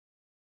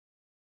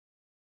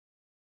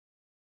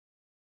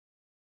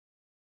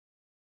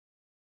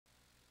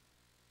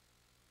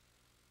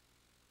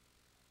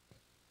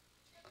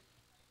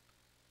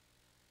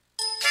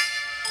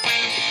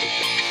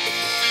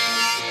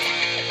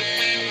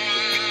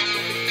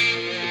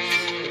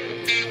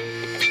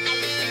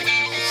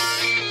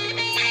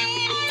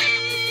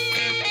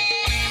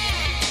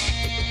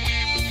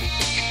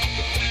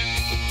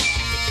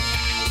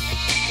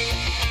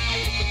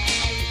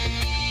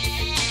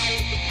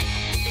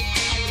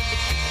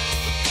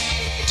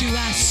Do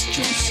I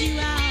stress you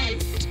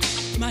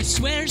out? My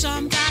swears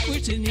I'm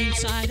backwards and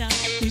inside out.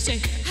 You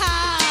say,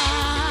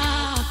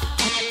 how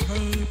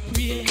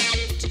appropriate.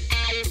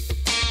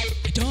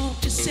 I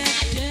don't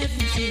dissect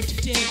everything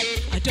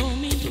today. I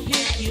don't mean to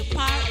pick you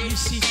apart, you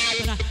see,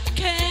 but I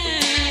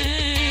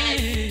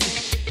can't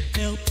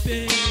help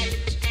it.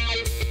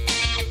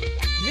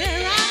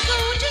 There I go,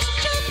 just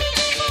jumping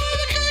before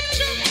the good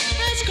jump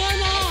has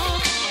gone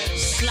off.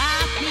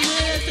 Slap me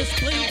with a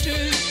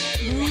splintered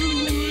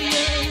ruler,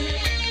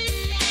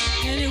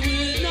 and it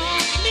would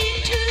knock me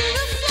to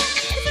the floor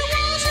if it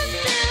wasn't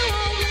there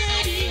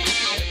already.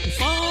 If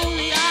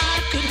only I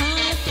could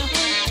hunt the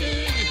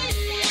hunter.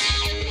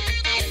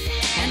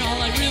 And all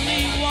I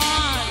really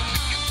want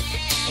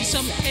is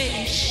some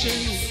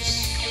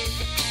patience,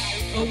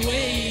 a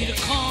way to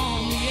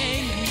calm the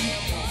angry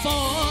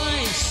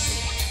voice.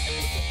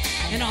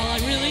 And all I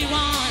really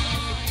want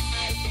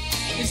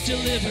is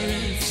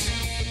deliverance.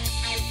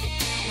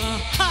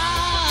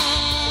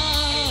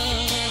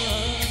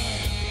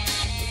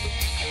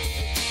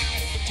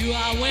 Do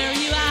I wear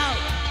you out?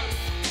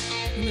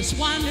 You must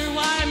wonder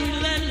why I'm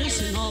relentless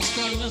and all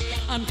strung up.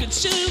 I'm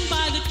consumed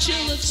by the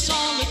chill of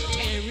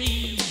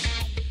solitary.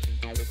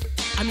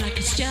 I'm like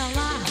a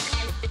Stella.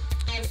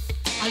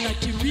 I like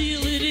to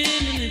reel it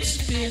in and then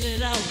spit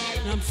it out.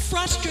 And I'm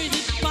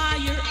frustrated by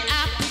your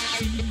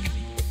apathy.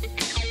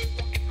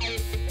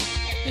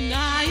 And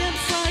I am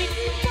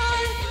frightened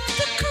by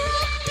the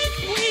corrupted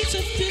ways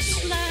of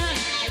this land.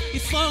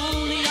 If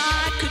only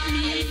I could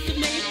meet the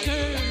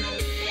maker.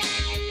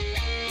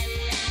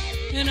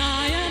 And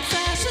I am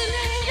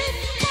fascinated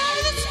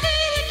by the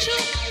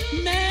spiritual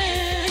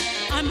man.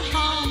 I'm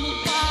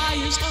humbled by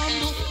his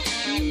humble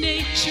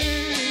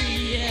nature,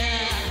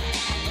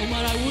 yeah. And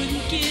what I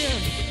wouldn't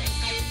give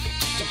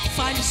to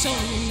find a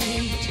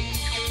soulmate,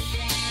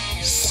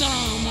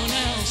 someone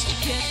else to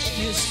catch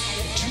this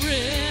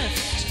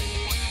drift.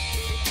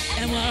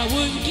 And what I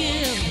wouldn't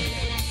give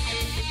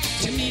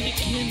to meet a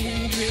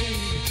kindred.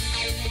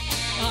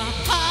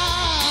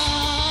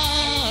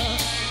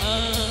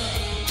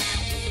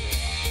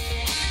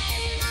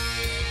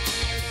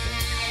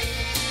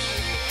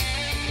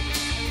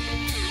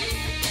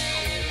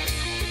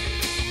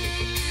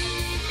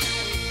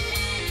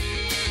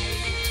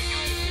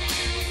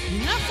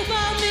 Enough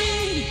about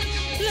me,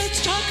 let's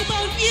talk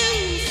about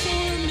you for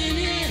a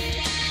minute.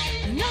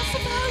 Enough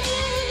about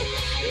you,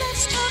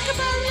 let's talk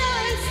about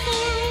life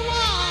for a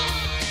while.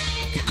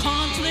 The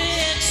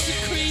conflicts, the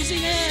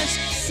craziness,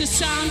 the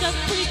sound of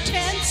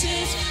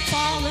pretenses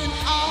falling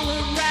all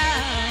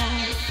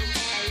around.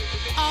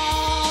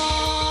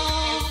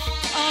 All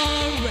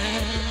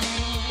around.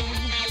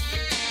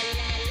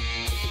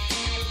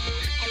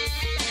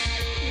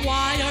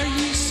 Why are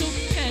you so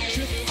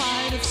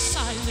petrified of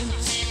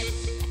silence?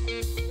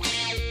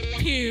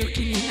 Here,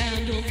 can you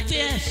handle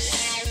this?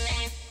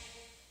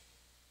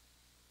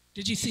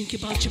 Did you think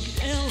about your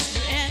bills,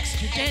 your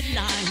extra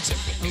deadlines,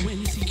 or when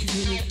you think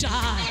you're gonna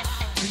die?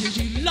 Or did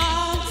you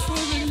long for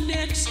the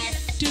next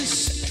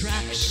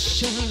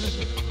distraction?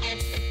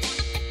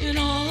 And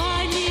all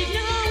I need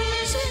now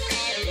is an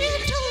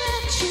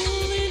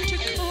intellectual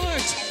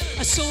intercourse,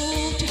 a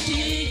soul to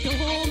dig the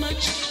hole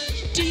much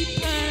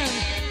deeper.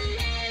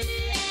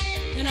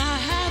 And I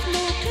have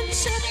no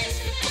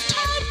concept of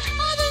time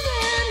other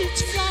than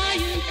it's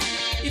flying.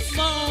 If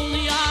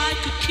only I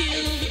could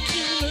kill the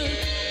killer.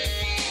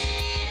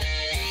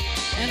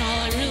 And all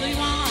I really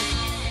want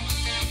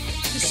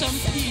is some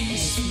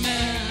peace,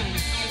 man.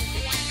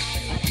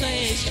 A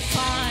place to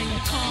find a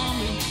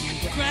common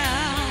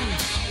ground.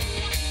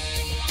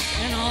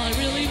 And all I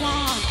really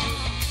want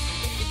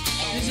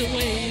is a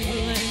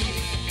wavelength.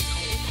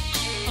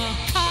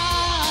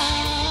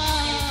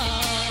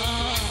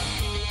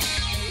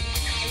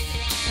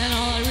 And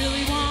all I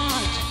really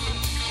want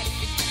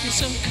is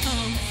some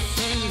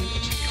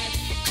comfort,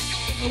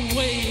 a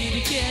way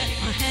to get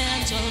my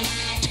hands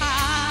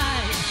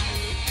untied.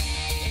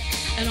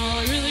 And all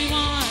I really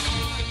want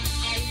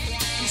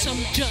is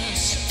some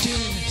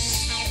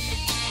justice.